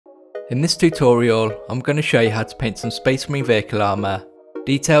In this tutorial, I'm going to show you how to paint some Space Marine vehicle armour,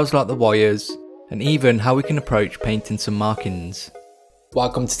 details like the wires, and even how we can approach painting some markings.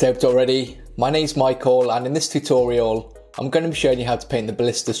 Welcome to TableTopReady. My name's Michael, and in this tutorial, I'm going to be showing you how to paint the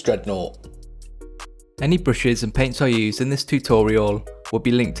Ballistus Dreadnought. Any brushes and paints I use in this tutorial will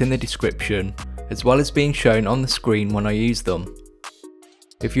be linked in the description, as well as being shown on the screen when I use them.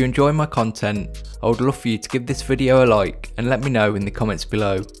 If you enjoy my content, I would love for you to give this video a like and let me know in the comments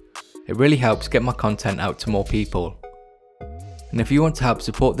below. It really helps get my content out to more people. And if you want to help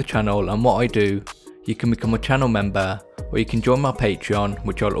support the channel and what I do, you can become a channel member, or you can join my Patreon,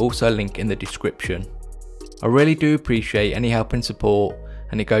 which I'll also link in the description. I really do appreciate any help and support,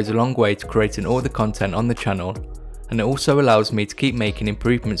 and it goes a long way to creating all the content on the channel, and it also allows me to keep making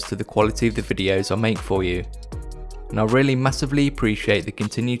improvements to the quality of the videos I make for you. And I really massively appreciate the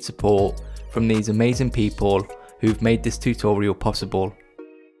continued support from these amazing people who've made this tutorial possible.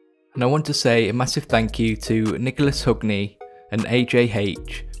 And I want to say a massive thank you to Nicholas Hugney and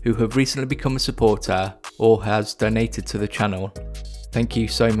AJH, who have recently become a supporter or has donated to the channel. Thank you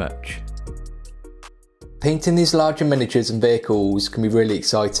so much. Painting these larger miniatures and vehicles can be really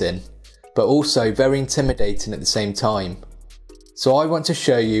exciting, but also very intimidating at the same time. So I want to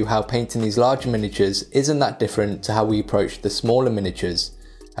show you how painting these larger miniatures isn't that different to how we approach the smaller miniatures,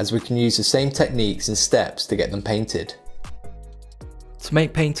 as we can use the same techniques and steps to get them painted. To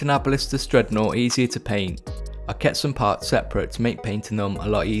make painting our Ballistus Dreadnought easier to paint, I kept some parts separate to make painting them a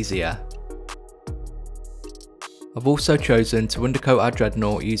lot easier. I've also chosen to undercoat our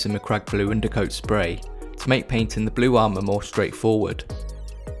Dreadnought using Macragge Blue undercoat spray to make painting the blue armour more straightforward.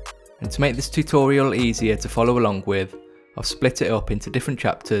 And to make this tutorial easier to follow along with, I've split it up into different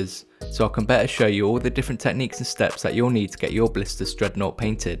chapters so I can better show you all the different techniques and steps that you'll need to get your Ballistus Dreadnought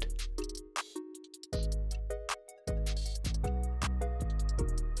painted.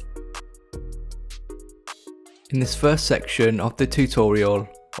 In this first section of the tutorial,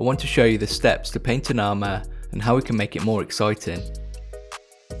 I want to show you the steps to paint an armour and how we can make it more exciting.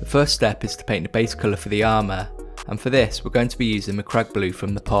 The first step is to paint the base colour for the armour, and for this we're going to be using Macragge Blue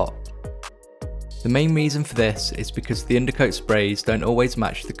from the pot. The main reason for this is because the undercoat sprays don't always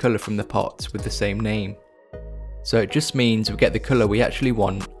match the colour from the pots with the same name. So it just means we get the colour we actually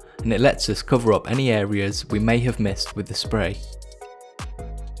want, and it lets us cover up any areas we may have missed with the spray.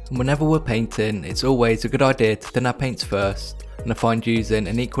 And whenever we're painting, it's always a good idea to thin our paints first, and I find using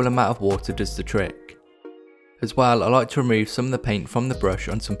an equal amount of water does the trick. As well, I like to remove some of the paint from the brush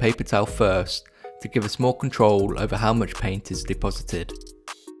on some paper towel first to give us more control over how much paint is deposited.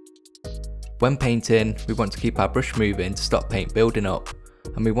 When painting, we want to keep our brush moving to stop paint building up,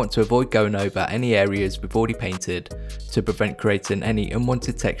 and we want to avoid going over any areas we've already painted to prevent creating any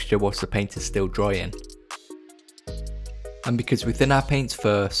unwanted texture whilst the paint is still drying. And because we thin our paints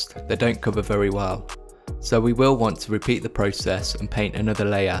first, they don't cover very well, so we will want to repeat the process and paint another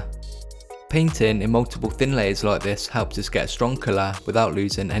layer. Painting in multiple thin layers like this helps us get a strong colour without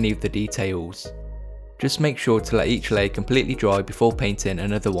losing any of the details. Just make sure to let each layer completely dry before painting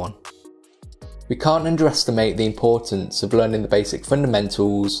another one. We can't underestimate the importance of learning the basic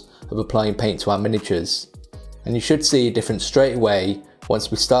fundamentals of applying paint to our miniatures, and you should see a difference straight away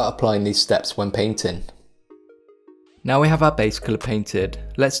once we start applying these steps when painting. Now we have our base colour painted,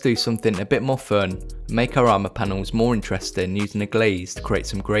 let's do something a bit more fun and make our armour panels more interesting using a glaze to create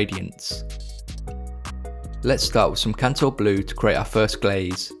some gradients. Let's start with some Citadel blue to create our first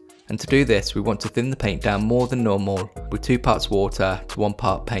glaze, and to do this we want to thin the paint down more than normal with 2 parts water to 1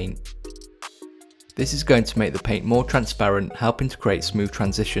 part paint. This is going to make the paint more transparent, helping to create smooth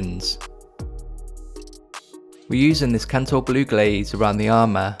transitions. We're using this Citadel blue glaze around the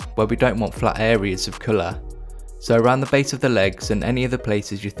armour where we don't want flat areas of colour, so around the base of the legs and any other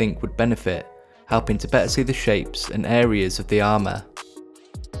places you think would benefit, helping to better see the shapes and areas of the armour.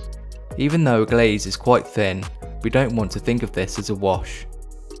 Even though a glaze is quite thin, we don't want to think of this as a wash.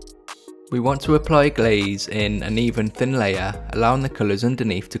 We want to apply a glaze in an even thin layer, allowing the colours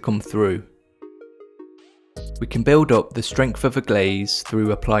underneath to come through. We can build up the strength of a glaze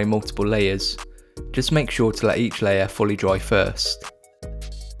through applying multiple layers. Just make sure to let each layer fully dry first.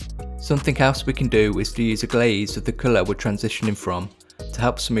 Something else we can do is to use a glaze of the colour we're transitioning from to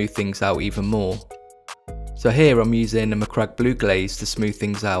help smooth things out even more. So here I'm using a Macragge Blue glaze to smooth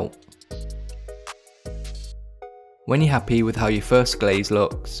things out. When you're happy with how your first glaze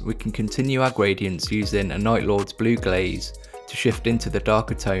looks, we can continue our gradients using a Night Lord's Blue glaze to shift into the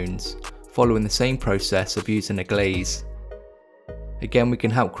darker tones, following the same process of using a glaze. Again, we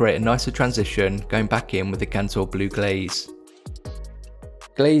can help create a nicer transition going back in with the Citadel blue glaze.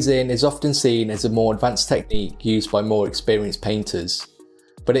 Glazing is often seen as a more advanced technique used by more experienced painters,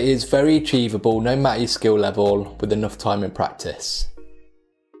 but it is very achievable no matter your skill level with enough time and practice.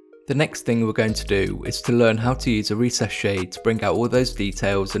 The next thing we're going to do is to learn how to use a recess shade to bring out all those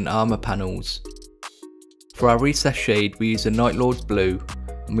details and armour panels. For our recess shade we use a Night Lord's blue,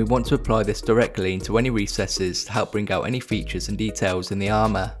 and we want to apply this directly into any recesses to help bring out any features and details in the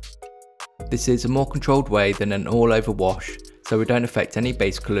armour. This is a more controlled way than an all over wash, so we don't affect any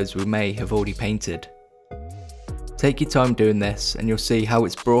base colours we may have already painted. Take your time doing this and you'll see how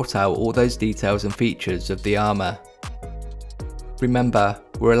it's brought out all those details and features of the armour. Remember,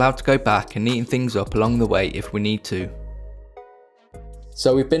 we're allowed to go back and neaten things up along the way if we need to.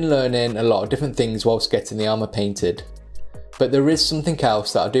 So we've been learning a lot of different things whilst getting the armour painted, but there is something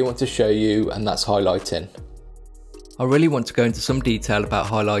else that I do want to show you, and that's highlighting. I really want to go into some detail about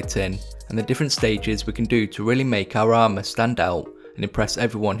highlighting and the different stages we can do to really make our armour stand out and impress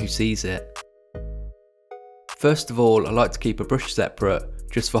everyone who sees it. First of all, I like to keep a brush separate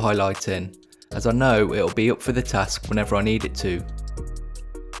just for highlighting, as I know it'll be up for the task whenever I need it to.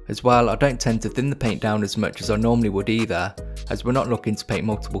 As well, I don't tend to thin the paint down as much as I normally would either, as we're not looking to paint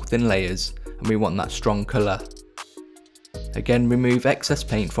multiple thin layers and we want that strong colour. Again, remove excess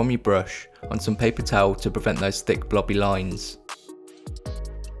paint from your brush on some paper towel to prevent those thick blobby lines.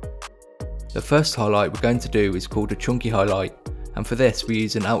 The first highlight we're going to do is called a chunky highlight, and for this we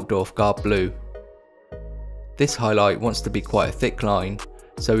use an Altdorf Garb Blue. This highlight wants to be quite a thick line,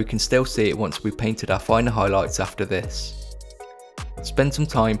 so we can still see it once we've painted our finer highlights after this. Spend some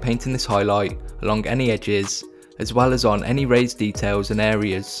time painting this highlight along any edges, as well as on any raised details and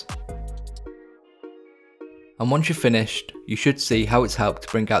areas. And once you're finished, you should see how it's helped to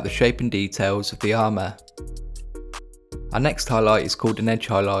bring out the shape and details of the armour. Our next highlight is called an edge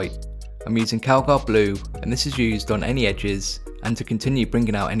highlight. I'm using Calgar Blue, and this is used on any edges and to continue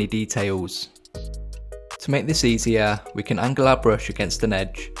bringing out any details. To make this easier, we can angle our brush against an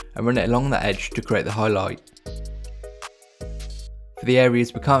edge and run it along that edge to create the highlight. For the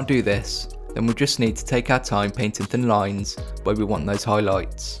areas we can't do this, then we'll just need to take our time painting thin lines where we want those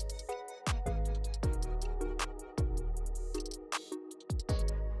highlights.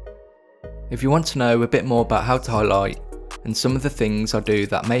 If you want to know a bit more about how to highlight, and some of the things I do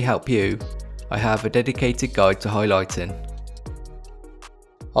that may help you, I have a dedicated guide to highlighting.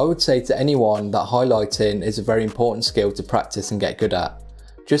 I would say to anyone that highlighting is a very important skill to practice and get good at,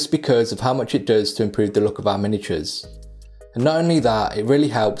 just because of how much it does to improve the look of our miniatures. And not only that, it really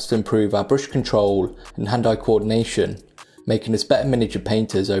helps to improve our brush control and hand-eye coordination, making us better miniature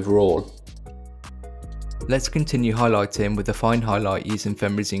painters overall. Let's continue highlighting with a fine highlight using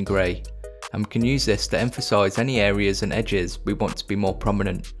Fenrisine Grey, and we can use this to emphasise any areas and edges we want to be more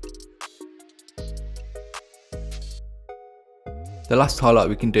prominent. The last highlight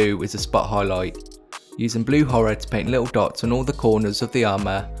we can do is a spot highlight, using Blue Horror to paint little dots on all the corners of the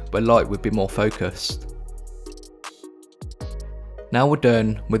armour where light would be more focused. Now we're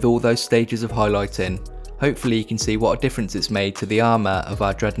done with all those stages of highlighting, hopefully you can see what a difference it's made to the armour of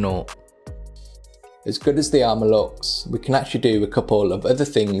our Dreadnought. As good as the armour looks, we can actually do a couple of other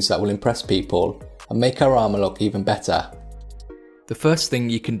things that will impress people and make our armour look even better. The first thing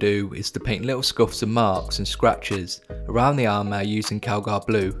you can do is to paint little scuffs and marks and scratches around the armour using Calgar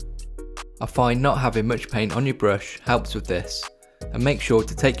Blue. I find not having much paint on your brush helps with this, and make sure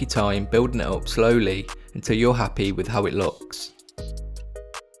to take your time building it up slowly until you're happy with how it looks.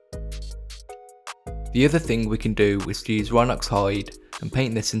 The other thing we can do is to use Rhinox hide and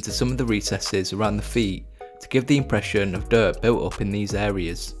paint this into some of the recesses around the feet to give the impression of dirt built up in these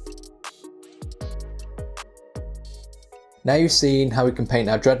areas. Now you've seen how we can paint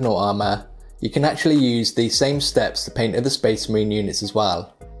our Dreadnought armour, you can actually use these same steps to paint other Space Marine units as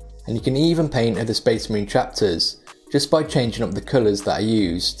well, and you can even paint other Space Marine chapters just by changing up the colours that are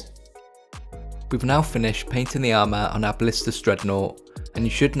used. We've now finished painting the armour on our Ballistus Dreadnought, and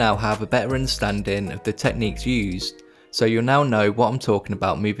you should now have a better understanding of the techniques used, so you'll now know what I'm talking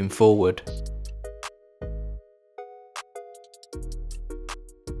about moving forward.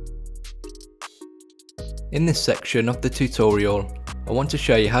 In this section of the tutorial, I want to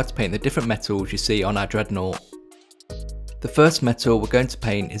show you how to paint the different metals you see on our Dreadnought. The first metal we're going to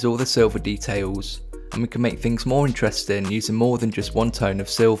paint is all the silver details, and we can make things more interesting using more than just one tone of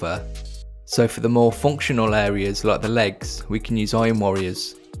silver. So for the more functional areas like the legs, we can use Iron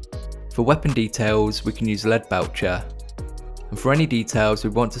Warriors. For weapon details, we can use Lead Belcher. And for any details we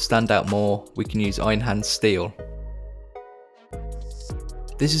want to stand out more, we can use Iron Hand Steel.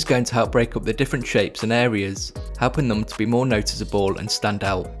 This is going to help break up the different shapes and areas, helping them to be more noticeable and stand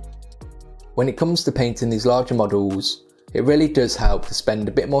out. When it comes to painting these larger models, it really does help to spend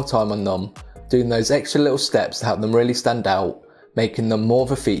a bit more time on them, doing those extra little steps to help them really stand out, making them more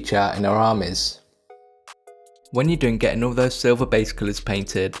of a feature in our armies. When you're done getting all those silver base colours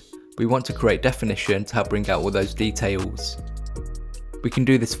painted, we want to create definition to help bring out all those details. We can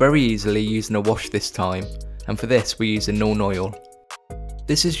do this very easily using a wash this time, and for this we use a Nuln Oil.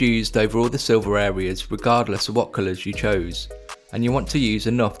 This is used over all the silver areas regardless of what colours you chose, and you want to use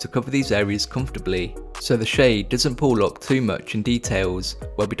enough to cover these areas comfortably so the shade doesn't pull up too much in details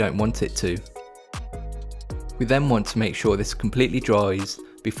where we don't want it to. We then want to make sure this completely dries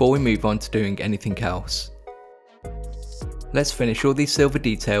before we move on to doing anything else. Let's finish all these silver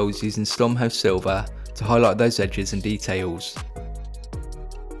details using Stormhouse Silver to highlight those edges and details.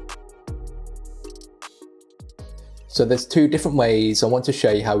 So there's two different ways I want to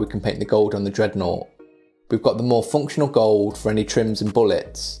show you how we can paint the gold on the Dreadnought. We've got the more functional gold for any trims and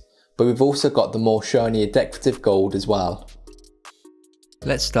bullets, but we've also got the more shiny decorative gold as well.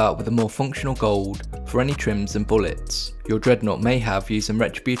 Let's start with the more functional gold for any trims and bullets your Dreadnought may have using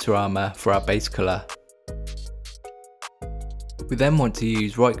Retributor armour for our base colour. We then want to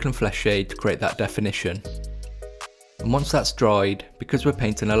use Reikland Flesh Shade to create that definition. And once that's dried, because we're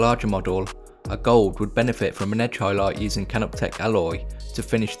painting a larger model, our gold would benefit from an edge highlight using Canoptech alloy to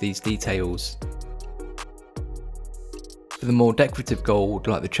finish these details. For the more decorative gold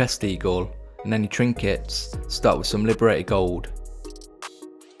like the chest eagle and any trinkets, start with some Liberated Gold.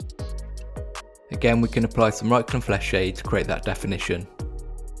 Again, we can apply some Reikland Flesh Shade to create that definition.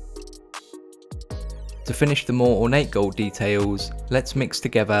 To finish the more ornate gold details, let's mix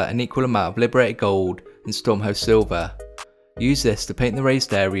together an equal amount of Liberated Gold and Stormhouse Silver. Use this to paint the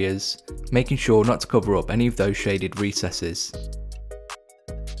raised areas, making sure not to cover up any of those shaded recesses.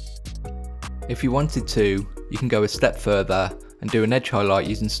 If you wanted to, you can go a step further and do an edge highlight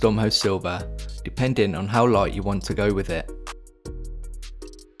using Stormhouse Silver, depending on how light you want to go with it.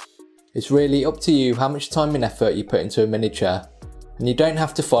 It's really up to you how much time and effort you put into a miniature, and you don't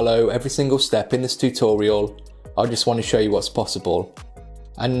have to follow every single step in this tutorial. I just want to show you what's possible,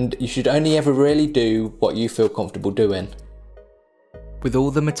 and you should only ever really do what you feel comfortable doing. With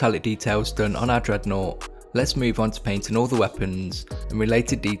all the metallic details done on our Dreadnought, let's move on to painting all the weapons and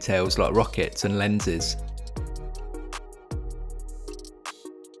related details like rockets and lenses.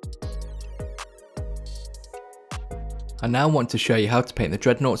 I now want to show you how to paint the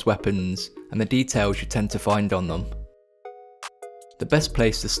Dreadnought's weapons and the details you tend to find on them. The best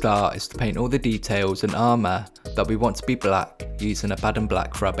place to start is to paint all the details and armour that we want to be black using a Baden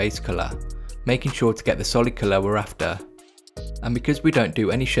Black for our base colour, making sure to get the solid colour we're after. And because we don't do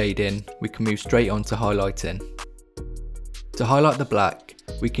any shading, we can move straight on to highlighting. To highlight the black,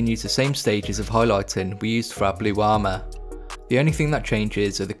 we can use the same stages of highlighting we used for our blue armour. The only thing that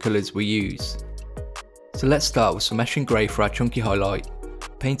changes are the colours we use. So let's start with some Ash and Grey for our chunky highlight,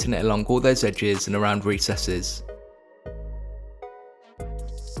 painting it along all those edges and around recesses.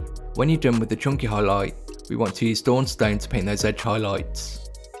 When you're done with the chunky highlight, we want to use Dawnstone to paint those edge highlights.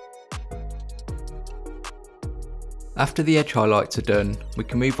 After the edge highlights are done, we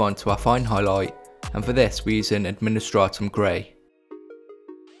can move on to our fine highlight, and for this we're using Administratum Grey.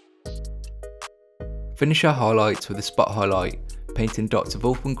 Finish our highlights with a spot highlight, painting dots of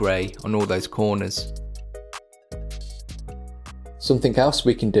Ultramarine Grey on all those corners. Something else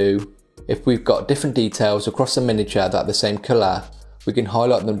we can do, if we've got different details across a miniature that are the same colour, we can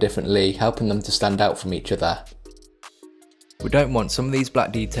highlight them differently, helping them to stand out from each other. We don't want some of these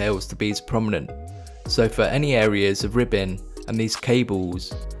black details to be as prominent, so for any areas of ribbon and these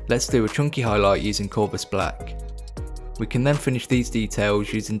cables, let's do a chunky highlight using Corvus Black. We can then finish these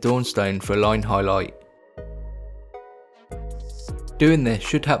details using Dawnstone for a line highlight. Doing this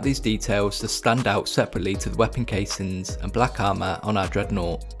should help these details to stand out separately to the weapon casings and black armour on our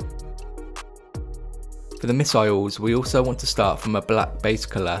Dreadnought. For the missiles, we also want to start from a black base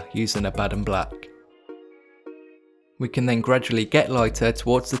colour using a Baden Black. We can then gradually get lighter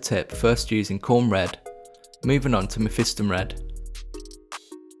towards the tip, first using Khorne Red, moving on to Mephiston Red.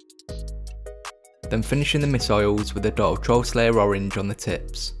 Then finishing the missiles with a dot of Trollslayer Orange on the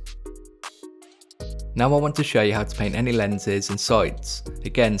tips. Now I want to show you how to paint any lenses and sights,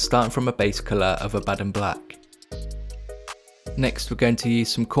 again starting from a base colour of a Baden Black. Next we're going to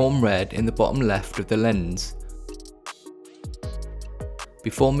use some Khorne Red in the bottom left of the lens,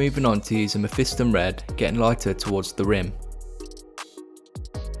 before moving on to use a Mephiston Red, getting lighter towards the rim.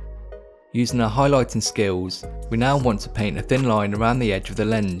 Using our highlighting skills, we now want to paint a thin line around the edge of the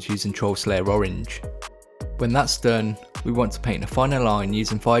lens using Trollslayer Orange. When that's done, we want to paint a finer line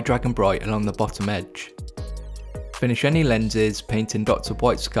using Fire Dragon Bright along the bottom edge. Finish any lenses painting dots of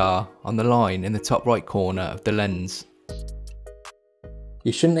white scar on the line in the top right corner of the lens.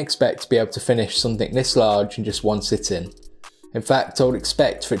 You shouldn't expect to be able to finish something this large in just one sitting. In fact, I would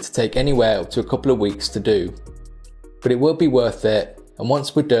expect for it to take anywhere up to a couple of weeks to do. But it will be worth it, and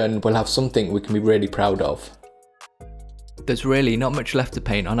once we're done, we'll have something we can be really proud of. There's really not much left to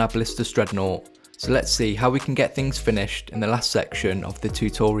paint on our Ballistus Dreadnought, so let's see how we can get things finished in the last section of the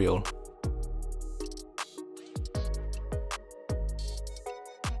tutorial.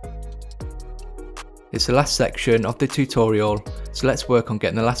 It's the last section of the tutorial, so let's work on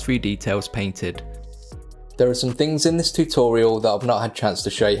getting the last few details painted. There are some things in this tutorial that I've not had a chance to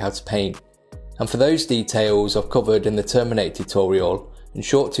show you how to paint, and for those details I've covered in the Terminate tutorial and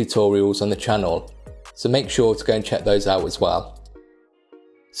short tutorials on the channel, so make sure to go and check those out as well.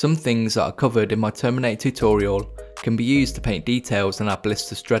 Some things that are covered in my Terminate tutorial can be used to paint details on our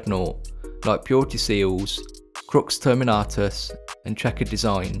Ballistus Dreadnought, like purity seals, crux terminatus and checkered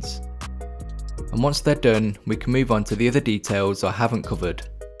designs. And once they're done, we can move on to the other details I haven't covered.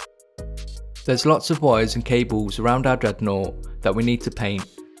 There's lots of wires and cables around our Dreadnought that we need to paint,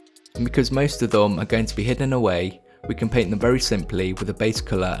 and because most of them are going to be hidden away, we can paint them very simply with a base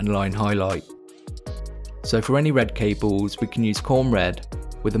colour and line highlight. So for any red cables, we can use Corn Red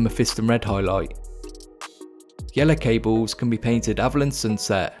with a Mephiston Red highlight. Yellow cables can be painted Avalon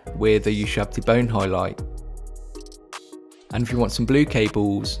Sunset with a Ushabti Bone highlight. And if you want some blue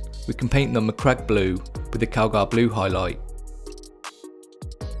cables, we can paint them a Crag Blue with a Calgar Blue highlight.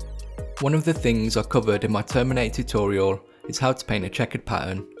 One of the things I covered in my Terminate tutorial is how to paint a checkered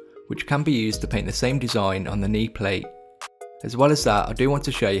pattern, which can be used to paint the same design on the knee plate. As well as that, I do want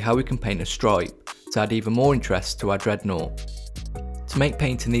to show you how we can paint a stripe to add even more interest to our Dreadnought. To make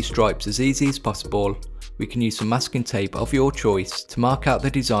painting these stripes as easy as possible, we can use some masking tape of your choice to mark out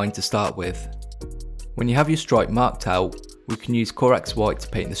the design to start with. When you have your stripe marked out, we can use Corax White to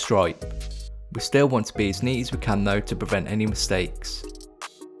paint the stripe. We still want to be as neat as we can though to prevent any mistakes.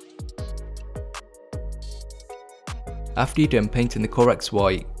 After you're done painting the Corax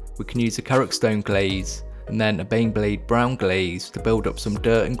White, we can use a Carrack Stone glaze and then a Baneblade brown glaze to build up some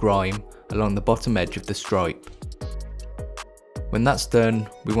dirt and grime along the bottom edge of the stripe. When that's done,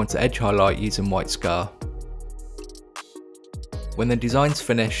 we want to edge highlight using White Scar. When the design's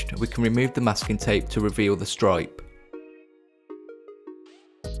finished, we can remove the masking tape to reveal the stripe.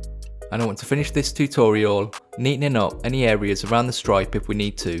 And I want to finish this tutorial neatening up any areas around the stripe if we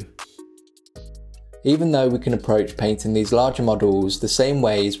need to. Even though we can approach painting these larger models the same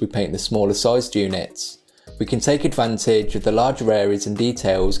way as we paint the smaller sized units, we can take advantage of the larger areas and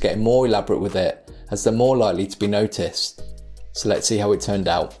details getting more elaborate with it, as they're more likely to be noticed. So let's see how it turned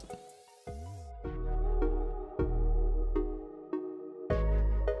out.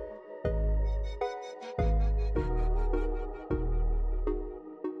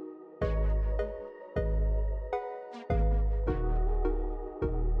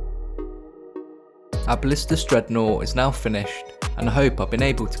 Our Ballistus Dreadnought is now finished, and I hope I've been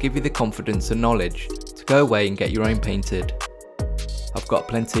able to give you the confidence and knowledge to go away and get your own painted. I've got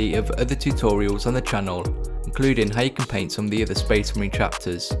plenty of other tutorials on the channel, including how you can paint some of the other Space Marine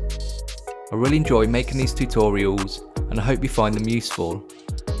chapters. I really enjoy making these tutorials and I hope you find them useful.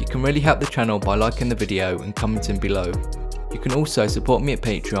 You can really help the channel by liking the video and commenting below. You can also support me at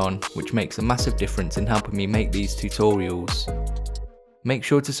Patreon, which makes a massive difference in helping me make these tutorials. Make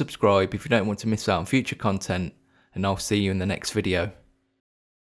sure to subscribe if you don't want to miss out on future content, and I'll see you in the next video.